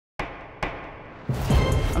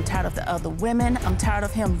I'm tired of the other women. I'm tired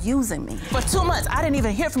of him using me. For 2 months, I didn't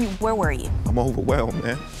even hear from you. Where were you? I'm overwhelmed,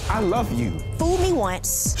 man. I love you. Fooled me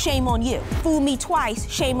once, shame on you. Fooled me twice,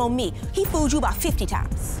 shame on me. He fooled you about 50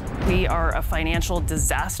 times. We are a financial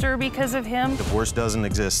disaster because of him. Divorce doesn't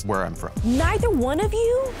exist where I'm from. Neither one of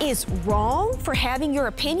you is wrong for having your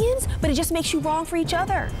opinions, but it just makes you wrong for each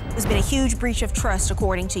other. There's been a huge breach of trust,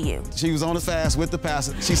 according to you. She was on the fast with the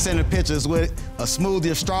pastor. She sending pictures with a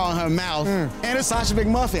smoothie of straw in her mouth and a Sasha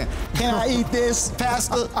McMuffin. Can I eat this,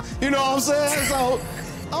 pastor? You know what I'm saying? So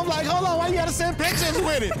I'm like, hold on, why you gotta send pictures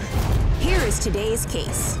with it? Here is today's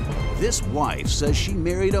case. This wife says she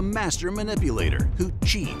married a master manipulator who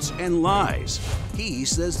cheats and lies. He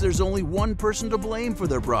says there's only one person to blame for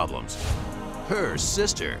their problems, her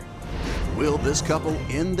sister. Will this couple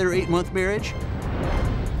end their 8-month marriage?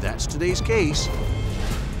 That's today's case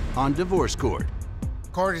on Divorce Court.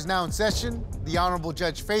 Court is now in session. The Honorable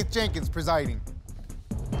Judge Faith Jenkins presiding.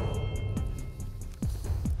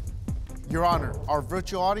 Your Honor, our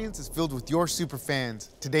virtual audience is filled with your superfans.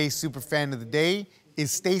 Today's superfan of the day is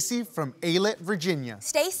Stacy from Aylett, Virginia.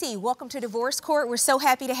 Stacy, welcome to Divorce Court. We're so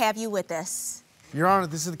happy to have you with us. Your Honor,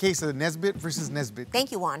 this is the case of Nesbit versus Nesbit.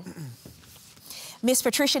 Thank you, Juan. Miss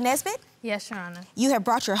Patricia Nesbit? Yes, Your Honor. You have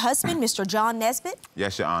brought your husband, Mr. John Nesbit?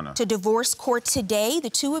 Yes, Your Honor. To Divorce Court today. The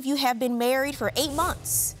two of you have been married for 8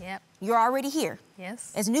 months. Yep. You're already here.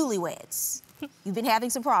 Yes. As newlyweds. You've been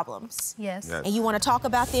having some problems. Yes. Yes. And you want to talk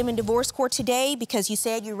about them in Divorce Court today because you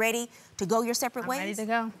said you're ready to go your separate ways? I'm ready to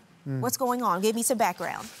go. What's going on? Give me some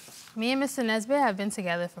background. Me and Mr. Nesbit have been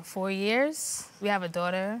together for 4 years. We have a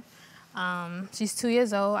daughter. She's 2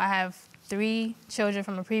 years old. I have 3 children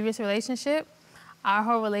from a previous relationship. Our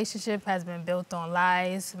whole relationship has been built on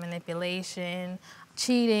lies, manipulation,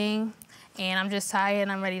 cheating, and I'm just tired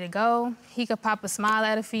and I'm ready to go. He could pop a smile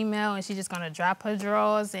at a female and she's just gonna drop her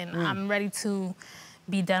drawers, and I'm ready to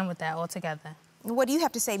be done with that altogether. What do you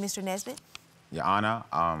have to say, Mr. Nesbit? Your Honor,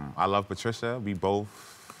 I love Patricia. We both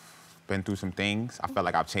been through some things. I felt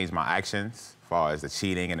like I've changed my actions as far as the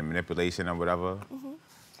cheating and the manipulation or whatever.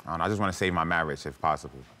 I just want to save my marriage if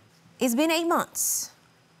possible. It's been 8 months.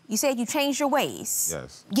 You said you changed your ways.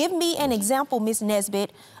 Yes. Give me an example, Ms.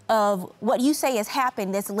 Nesbit, of what you say has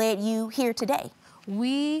happened that's led you here today.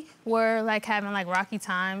 We were like having like rocky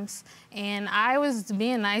times, and I was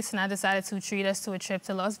being nice and I decided to treat us to a trip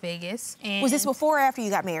to Las Vegas. And was this before or after you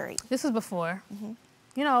got married? This was before.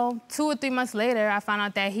 You know, 2 or 3 months later, I found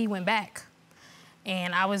out that he went back.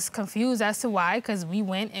 And I was confused as to why, because we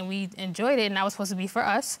went and we enjoyed it and that was supposed to be for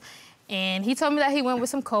us. And he told me that he went with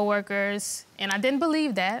some coworkers, and I didn't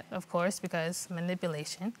believe that, of course, because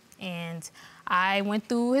manipulation. And I went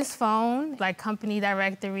through his phone, like company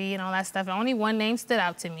directory and all that stuff, and only one name stood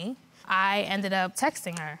out to me. I ended up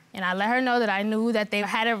texting her, and I let her know that I knew that they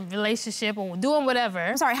had a relationship or were doing whatever.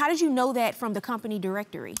 I'm sorry, how did you know that from the company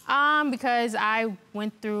directory? Because I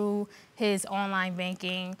went through his online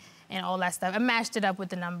banking and all that stuff. I matched it up with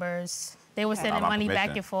the numbers. They were sending money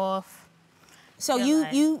back and forth. So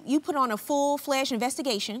you put on a full-fledged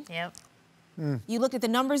investigation. Yep. You looked at the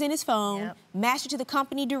numbers in his phone, Yep. matched it to the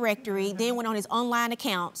company directory, then went on his online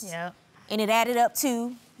accounts. Yep. And it added up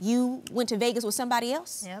to you went to Vegas with somebody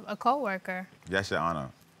else? Yep, a coworker. Yes, Your Honor.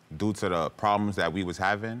 Due to the problems that we was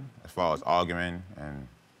having, as far as arguing, and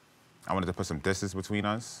I wanted to put some distance between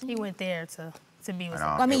us. He went there to be with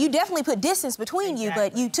Well, I mean, you definitely put distance between you,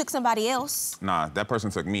 but you took somebody else. Nah, that person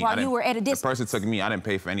took me. While you were at a distance. The person took me. I didn't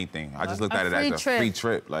pay for anything. I just looked at it as a free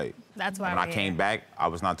trip. Like, that's why when I came back, I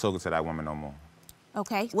was not talking to that woman no more.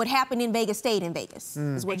 Okay. What happened in Vegas stayed in Vegas,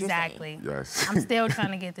 is what you're saying. Exactly. Yes. I'm still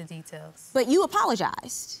trying to get the details. But you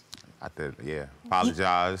apologized. I did, yeah.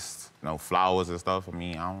 Apologized, flowers and stuff. I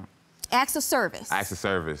mean, I don't... Acts of service. Acts of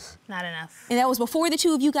service. Not enough. And that was before the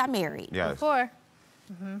two of you got married? Yes. Before.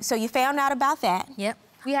 So you found out about that? Yep.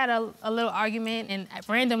 We had a little argument, and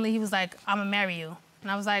randomly he was like, I'm gonna marry you.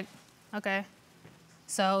 And I was like, okay.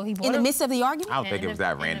 So he bought In the midst of the argument? I don't think it was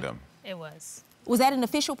that random. It was. Was that an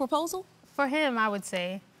official proposal? For him, I would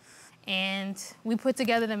say. And we put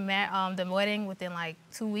together the wedding within like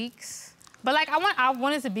 2 weeks. But like I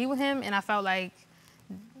wanted to be with him, and I felt like,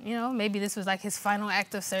 maybe this was like his final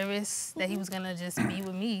act of service, that he was gonna just be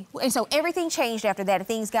with me. And so everything changed after that and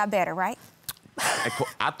things got better, right?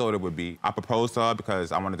 I thought it would be. I proposed to her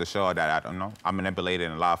because I wanted to show her that, I manipulated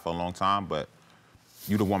and lied for a long time, but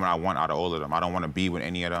you the woman I want out of all of them. I don't want to be with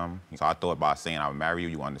any of them. So I thought by saying I would marry you,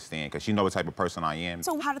 you understand, because you know what type of person I am.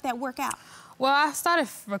 So how did that work out? Well, I started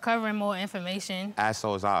recovering more information. As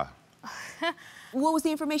so was I. What was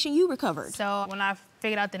the information you recovered? So when I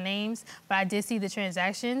figured out the names, but I did see the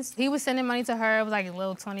transactions, he was sending money to her. It was like a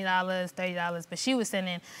little $20, $30, but she was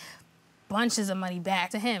sending bunches of money back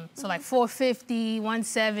to him. So like $450,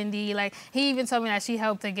 $170. Like he even told me that she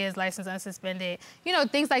helped to get his license unsuspended. You know,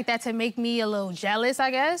 things like that to make me a little jealous, I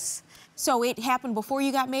guess. So it happened before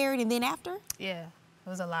you got married and then after? Yeah, it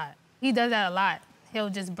was a lot. He does that a lot. He'll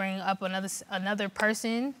just bring up another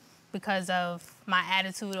person because of my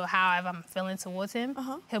attitude or how I'm feeling towards him.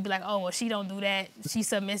 He'll be like, oh, well, she don't do that. She's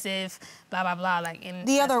submissive, blah, blah, blah. Like, and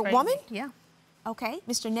the other woman? Yeah. Okay,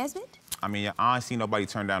 Mr. Nesbit? I mean, I ain't seen nobody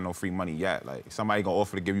turn down no free money yet. Like, somebody gonna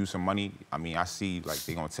offer to give you some money, I mean, I see, like,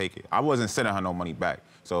 they gonna take it. I wasn't sending her no money back,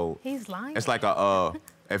 so. He's lying. It's like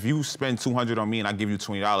if you spend $200 on me and I give you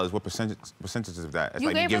 $20, what percentages of that? It's you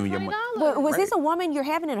like gave giving her your money. Was this a woman you're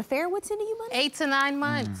having an affair with sending you money? 8 to 9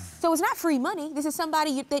 months. So it's not free money. This is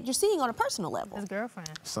somebody that you're seeing on a personal level. His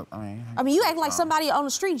girlfriend. So, I mean, you act like somebody on the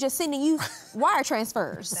street just sending you wire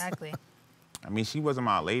transfers. Exactly. I mean, she wasn't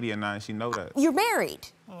my lady or nothing. She know that. You're married.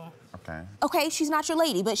 Oh. Okay. Okay, she's not your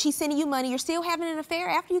lady, but she's sending you money. You're still having an affair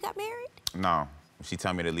after you got married? No. If she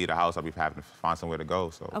tell me to leave the house, I'll be having to find somewhere to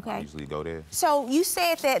go, so I usually go there. So you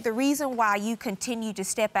said that the reason why you continue to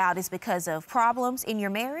step out is because of problems in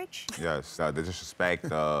your marriage? Yes, the disrespect,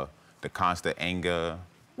 the constant anger.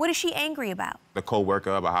 What is she angry about? The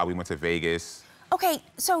co-worker about how we went to Vegas. Okay,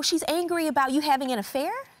 so she's angry about you having an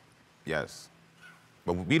affair? Yes.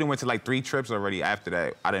 But we done went to like 3 trips already after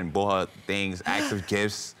that. I done bought her things, acts of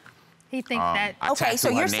gifts. He thinks that. Okay, so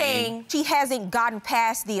you're saying she hasn't gotten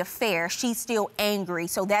past the affair. She's still angry,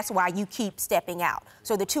 so that's why you keep stepping out.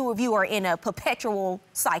 So the two of you are in a perpetual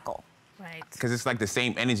cycle. Right. Because it's like the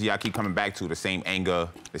same energy I keep coming back to, the same anger,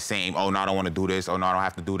 the same, oh, no, I don't want to do this, oh, no, I don't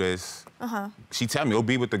have to do this. She tell me, oh,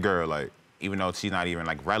 be with the girl, like, even though she's not even,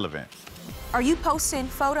 like, relevant. Are you posting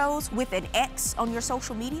photos with an ex on your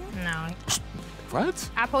social media? No. What?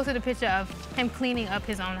 I posted a picture of him cleaning up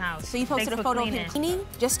his own house. So you posted a photo of him cleaning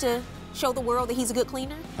just to show the world that he's a good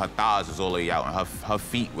cleaner? Her thighs was all the way out, and her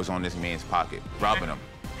feet was on this man's pocket, rubbing them.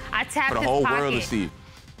 I tapped for the his whole pocket. world to see.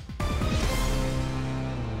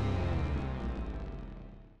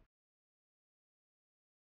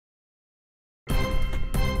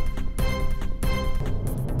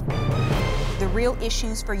 The real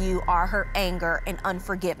issues for you are her anger and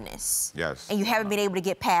unforgiveness. Yes. And you haven't been able to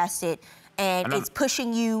get past it, and it's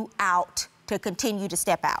pushing you out to continue to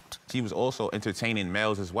step out. She was also entertaining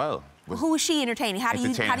males as well. Who is she entertaining? How do you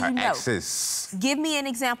know? Exes. Give me an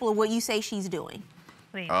example of what you say she's doing.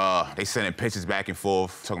 They sending pictures back and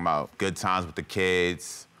forth, talking about good times with the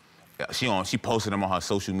kids. She posted them on her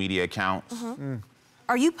social media accounts.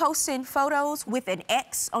 Are you posting photos with an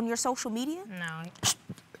ex on your social media? No.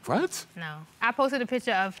 What? No. I posted a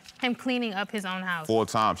picture of him cleaning up his own house. 4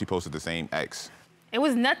 times she posted the same ex. It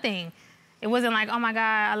was nothing. It wasn't like, oh my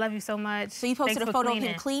God, I love you so much. So you posted a photo of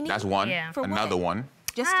him cleaning? That's one. Yeah. For Another one.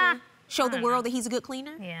 Just to show the world that he's a good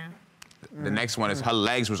cleaner? Yeah. The next one is her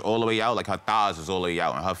legs was all the way out, like her thighs was all the way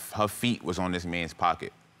out, and her feet was on this man's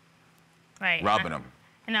pocket. Right. Rubbing them.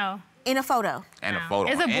 No. In a photo? And a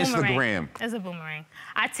photo It's a on boomerang. Instagram. It's a boomerang.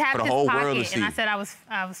 I tapped For the his whole pocket world to see. and I said I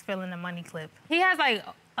was feeling the money clip. He has like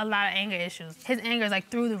a lot of anger issues. His anger is like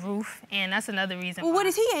through the roof, and that's another reason. Well, what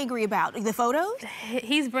is he angry about? The photos?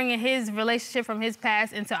 He's bringing his relationship from his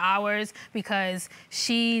past into ours because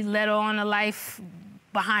she led on a life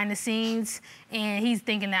behind the scenes, and he's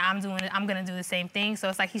thinking that I'm gonna do the same thing. So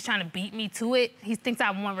it's like he's trying to beat me to it. He thinks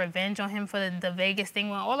I want revenge on him for the Vegas thing,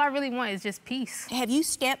 when all I really want is just peace. Have you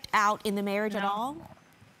stepped out in the marriage at all?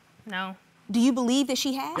 No. Do you believe that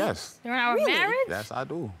she has? Yes. During our Really? marriage? Yes, I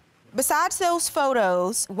do. Besides those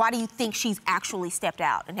photos, why do you think she's actually stepped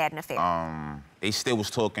out and had an affair? They still was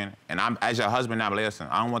talking, and I'm, as your husband now, listen,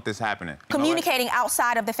 I don't want this happening. You Communicating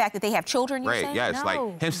outside of the fact that they have children, you're right, saying? yes, No.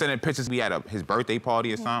 like him sending pictures, we had his birthday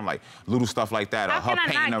party or something, like little stuff like that. How Her can I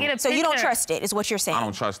painting not get a So you don't picture? trust it, is what you're saying? I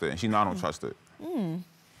don't trust it, and she know I don't trust it.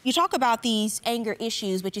 You talk about these anger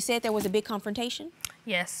issues, but you said there was a big confrontation?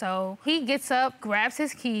 Yes, so he gets up, grabs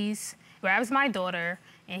his keys, grabs my daughter,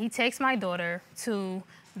 and he takes my daughter to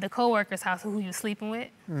the co-worker's house who he was sleeping with.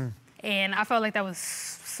 And I felt like that was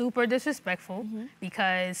super disrespectful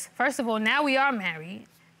because, first of all, now we are married.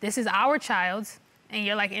 This is our child, and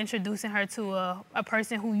you're like introducing her to a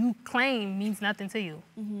person who you claim means nothing to you.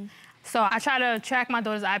 So I tried to track my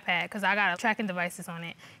daughter's iPad because I got tracking devices on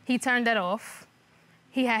it. He turned that off.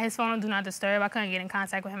 He had his phone on Do Not Disturb. I couldn't get in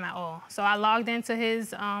contact with him at all. So I logged into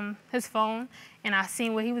his phone, and I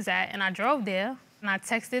seen where he was at, and I drove there, and I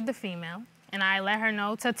texted the female, and I let her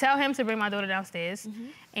know to tell him to bring my daughter downstairs,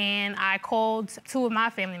 and I called 2 of my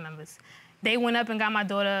family members. They went up and got my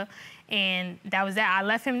daughter, and that was that. I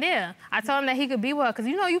left him there. I told him that he could be with her, because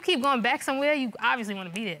you know you keep going back somewhere, you obviously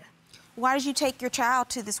want to be there. Why did you take your child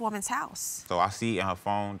to this woman's house? So I see in her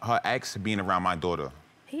phone, her ex being around my daughter.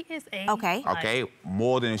 He is a... Okay,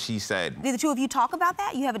 more than she said. Did the two of you talk about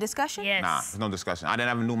that? You have a discussion? Yes. Nah, there's no discussion. I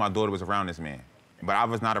never knew my daughter was around this man. But I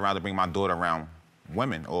was not around to bring my daughter around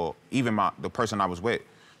women or even the person I was with.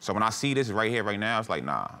 So when I see this right here, right now, it's like,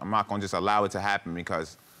 nah, I'm not gonna just allow it to happen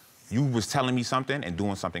because you was telling me something and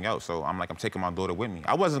doing something else. So I'm like, I'm taking my daughter with me.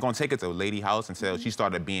 I wasn't gonna take her to a lady house until she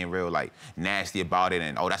started being real, like, nasty about it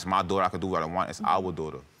and, oh, that's my daughter, I could do what I want. It's our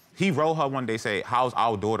daughter. He wrote her one day, say, how's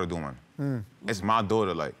our daughter doing? It's my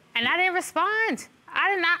daughter, like. And I didn't respond.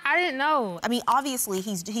 I didn't know. I mean, obviously,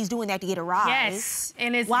 he's doing that to get a rise. Yes,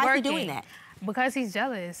 and it's Why working. is he doing that? Because he's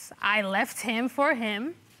jealous. I left him for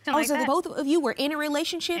him. Oh, like so that. both of you were in a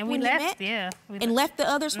relationship And when we you left, met? yeah. And left the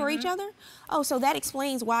others for each other? Oh, so that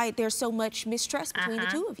explains why there's so much mistrust between the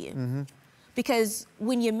two of you. Because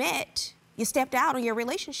when you met, you stepped out on your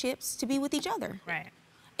relationships to be with each other. Right.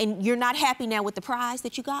 And you're not happy now with the prize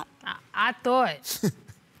that you got? I thought.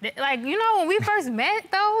 Like, you know, when we first met,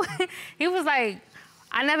 though, he was like,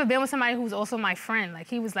 I never been with somebody who's also my friend. Like,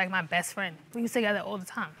 he was like my best friend. We was together all the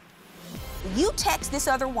time. You text this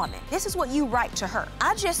other woman. This is what you write to her.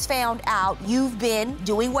 I just found out you've been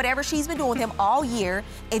doing whatever she's been doing with him all year.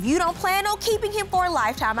 If you don't plan on keeping him for a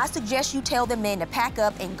lifetime, I suggest you tell the man to pack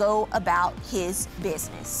up and go about his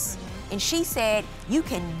business. And she said, you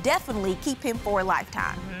can definitely keep him for a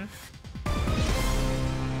lifetime.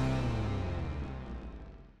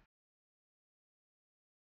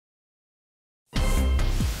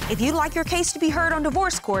 If you'd like your case to be heard on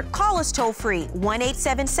divorce court, call us toll-free,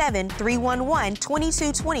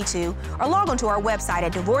 1-877-311-2222, or log on to our website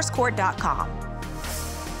at divorcecourt.com.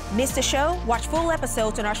 Miss the show? Watch full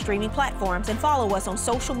episodes on our streaming platforms and follow us on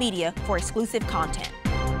social media for exclusive content.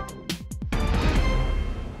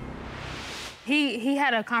 He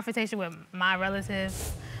had a confrontation with my relative.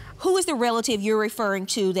 Who is the relative you're referring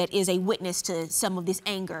to that is a witness to some of this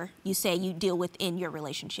anger you say you deal with in your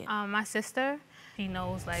relationship? My sister. She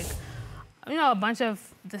knows, like, you know, a bunch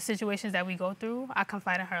of the situations that we go through. I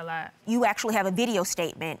confide in her a lot. You actually have a video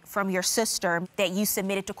statement from your sister that you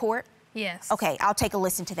submitted to court? Yes. Okay, I'll take a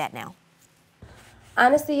listen to that now.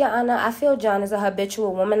 Honestly, Your Honor, I feel John is a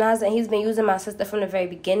habitual womanizer, and he's been using my sister from the very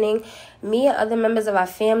beginning. Me and other members of our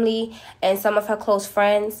family and some of her close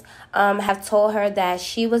friends have told her that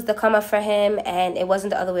she was the come up for him and it wasn't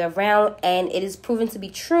the other way around, and it is proven to be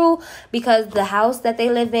true because the house that they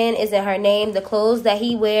live in is in her name. The clothes that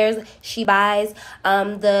he wears, she buys.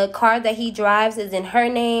 The car that he drives is in her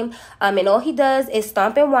name, and all he does is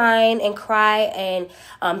stomp and whine and cry and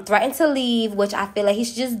threaten to leave, which I feel like he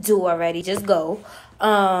should just do already, just go.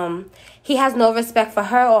 He has no respect for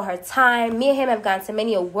her or her time. Me and him have gotten to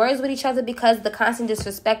many words with each other because the constant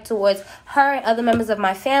disrespect towards her and other members of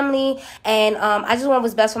my family. And I just want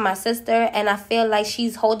what's best for my sister. And I feel like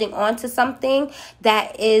she's holding on to something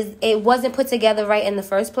that it wasn't put together right in the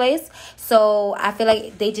first place. So I feel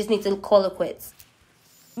like they just need to call it quits.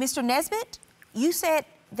 Mr. Nesbit, you said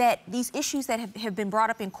that these issues that have been brought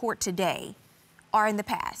up in court today are in the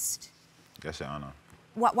past. Yes, Your Honor.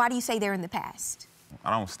 Why do you say they're in the past? I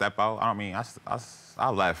don't step out. I mean, I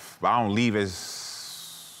left, but I don't leave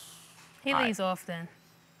as... He leaves often.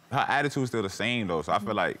 Her attitude's still the same, though, so I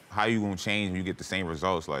feel like, how you gonna change when you get the same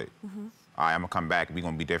results? Like, all right, I'm gonna come back, we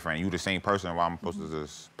gonna be different. You the same person, why I'm supposed to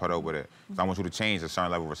just put up with it? So I want you to change a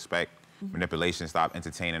certain level of respect, manipulation, stop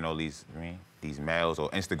entertaining all these, these males or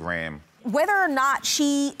Instagram. Whether or not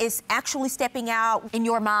she is actually stepping out, in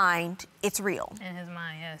your mind, it's real. In his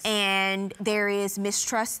mind, yes. And there is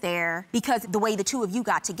mistrust there because the way the two of you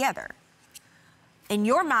got together. In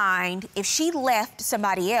your mind, if she left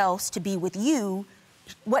somebody else to be with you,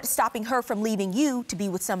 what's stopping her from leaving you to be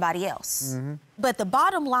with somebody else? But the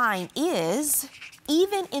bottom line is,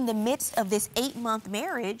 even in the midst of this 8-month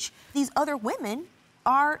marriage, these other women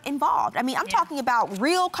are involved. I mean, I'm talking about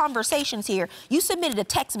real conversations here. You submitted a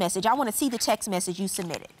text message. I want to see the text message you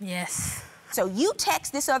submitted. Yes. So you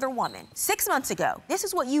text this other woman 6 months ago. This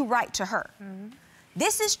is what you write to her.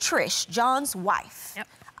 This is Trish, John's wife. Yep.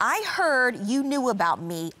 I heard you knew about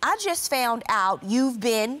me. I just found out you've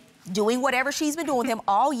been doing whatever she's been doing with him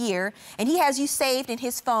all year, and he has you saved in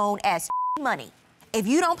his phone as money. If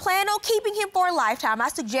you don't plan on keeping him for a lifetime, I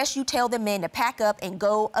suggest you tell the man to pack up and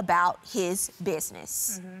go about his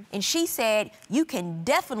business. And she said, you can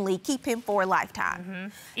definitely keep him for a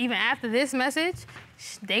lifetime. Even after this message,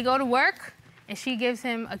 they go to work and she gives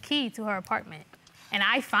him a key to her apartment. And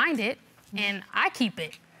I find it and I keep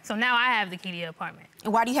it. So now I have the key to the apartment.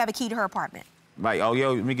 And why do you have a key to her apartment? Like, oh,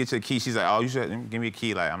 yo, let me get you the key. She's like, oh, you should give me a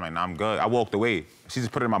key. Like, I'm like, nah, I'm good. I walked away. She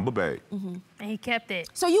just put it in my book bag. And he kept it.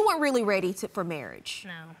 So you weren't really ready for marriage?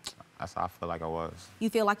 No. That's how I feel like I was. You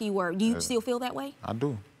feel like you were. Do you still feel that way? I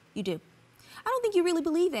do. You do. I don't think you really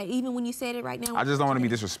believe that, even when you said it right now. I just don't want to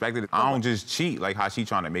be disrespected. I don't just cheat like how she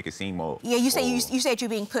trying to make it seem more. Yeah, you said you're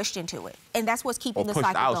being pushed into it, and that's what's keeping the cycle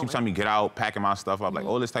out. going. She's telling me get out, packing my stuff up, like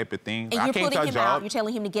all this type of thing. And I you're can't putting him job. out. You're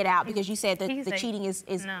telling him to get out because you said that the like, cheating is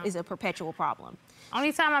a perpetual problem.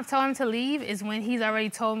 Only time I've told him to leave is when he's already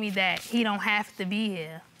told me that he don't have to be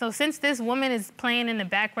here. So since this woman is playing in the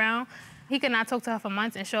background, he could not talk to her for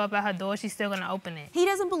months and show up at her door, she's still gonna open it. He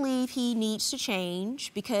doesn't believe he needs to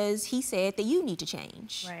change because he said that you need to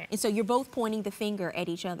change. Right. And so you're both pointing the finger at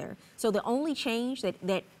each other. So the only change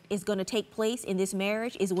that is gonna take place in this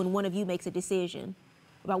marriage is when one of you makes a decision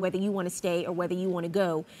about whether you wanna stay or whether you wanna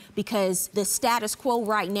go, because the status quo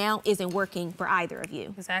right now isn't working for either of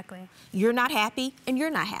you. Exactly. You're not happy and you're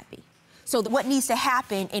not happy. So what needs to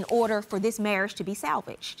happen in order for this marriage to be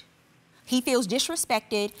salvaged? He feels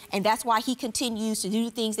disrespected, and that's why he continues to do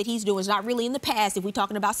the things that he's doing. It's not really in the past if we're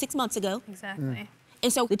talking about 6 months ago. Exactly.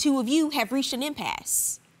 And so the two of you have reached an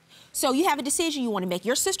impasse. So you have a decision you want to make.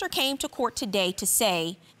 Your sister came to court today to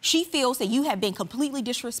say she feels that you have been completely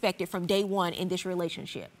disrespected from day one in this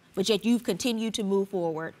relationship, but yet you've continued to move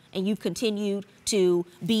forward and you've continued to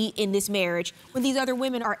be in this marriage when these other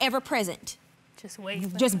women are ever present. Just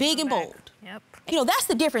wait. Just big and bold. Yep. You know, that's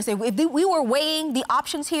the difference. If we were weighing the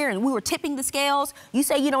options here and we were tipping the scales, you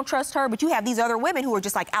say you don't trust her, but you have these other women who are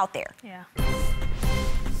just like out there. Yeah.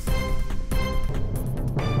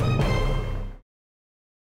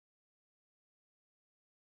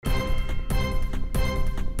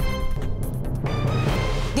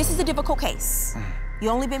 This is a difficult case.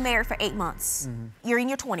 You've only been married for 8 months. You're in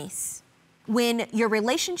your 20s. When your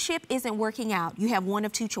relationship isn't working out, you have one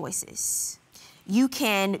of two choices. You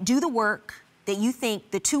can do the work that you think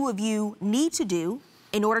the two of you need to do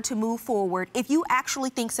in order to move forward. If you actually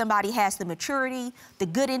think somebody has the maturity, the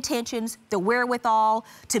good intentions, the wherewithal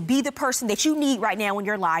to be the person that you need right now in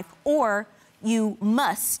your life, or you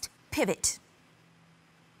must pivot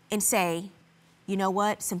and say, you know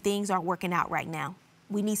what, some things aren't working out right now.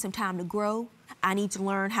 We need some time to grow. I need to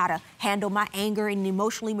learn how to handle my anger in an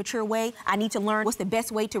emotionally mature way. I need to learn what's the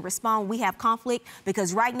best way to respond when we have conflict,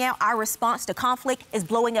 because right now our response to conflict is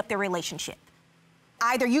blowing up the relationship.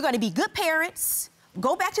 Either you're gonna be good parents,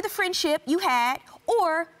 go back to the friendship you had,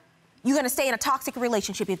 or you're gonna stay in a toxic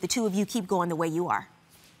relationship if the two of you keep going the way you are.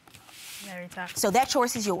 Very toxic. So that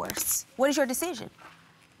choice is yours. What is your decision?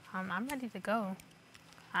 I'm ready to go.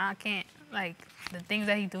 I can't, like, the things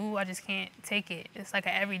that he do, I just can't take it. It's like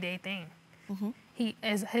an everyday thing.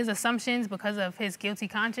 His assumptions, because of his guilty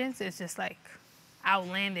conscience, is just like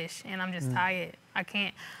outlandish, and I'm just tired. I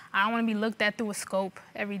don't want to be looked at through a scope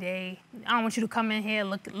every day. I don't want you to come in here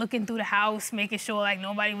looking through the house, making sure like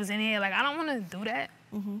nobody was in here. Like, I don't want to do that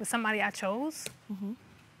with somebody I chose.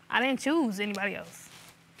 I didn't choose anybody else.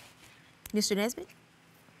 Mr. Nesbit?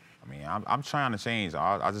 I mean, I'm trying to change.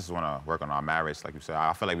 I just want to work on our marriage, like you said.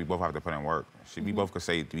 I feel like we both have to put in work. We both could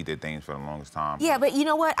say we did things for the longest time. Yeah, but you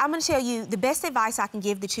know what? I'm going to tell you, the best advice I can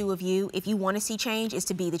give the two of you, if you want to see change, is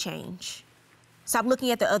to be the change. Stop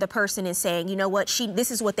looking at the other person and saying, you know what,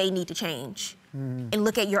 this is what they need to change. And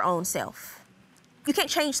look at your own self. You can't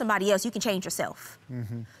change somebody else, you can change yourself.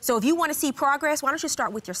 So if you want to see progress, why don't you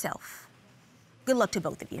start with yourself? Good luck to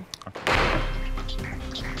both of you. Okay.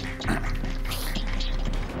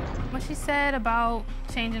 What she said about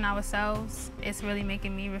changing ourselves, it's really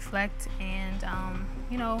making me reflect, and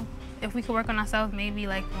you know, if we could work on ourselves, maybe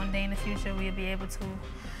like one day in the future we'll be able to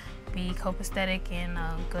be copacetic and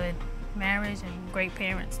a good marriage and great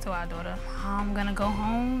parents to our daughter. I'm gonna go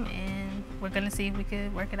home and we're gonna see if we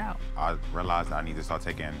could work it out. I realized that I need to start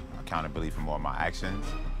taking accountability for more of my actions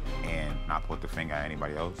and not put the finger at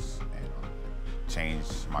anybody else, and change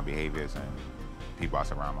my behaviors and people I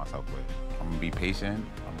surround myself with. I'm gonna be patient.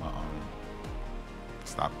 I'm gonna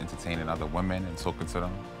stop entertaining other women and talking to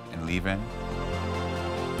them and leaving.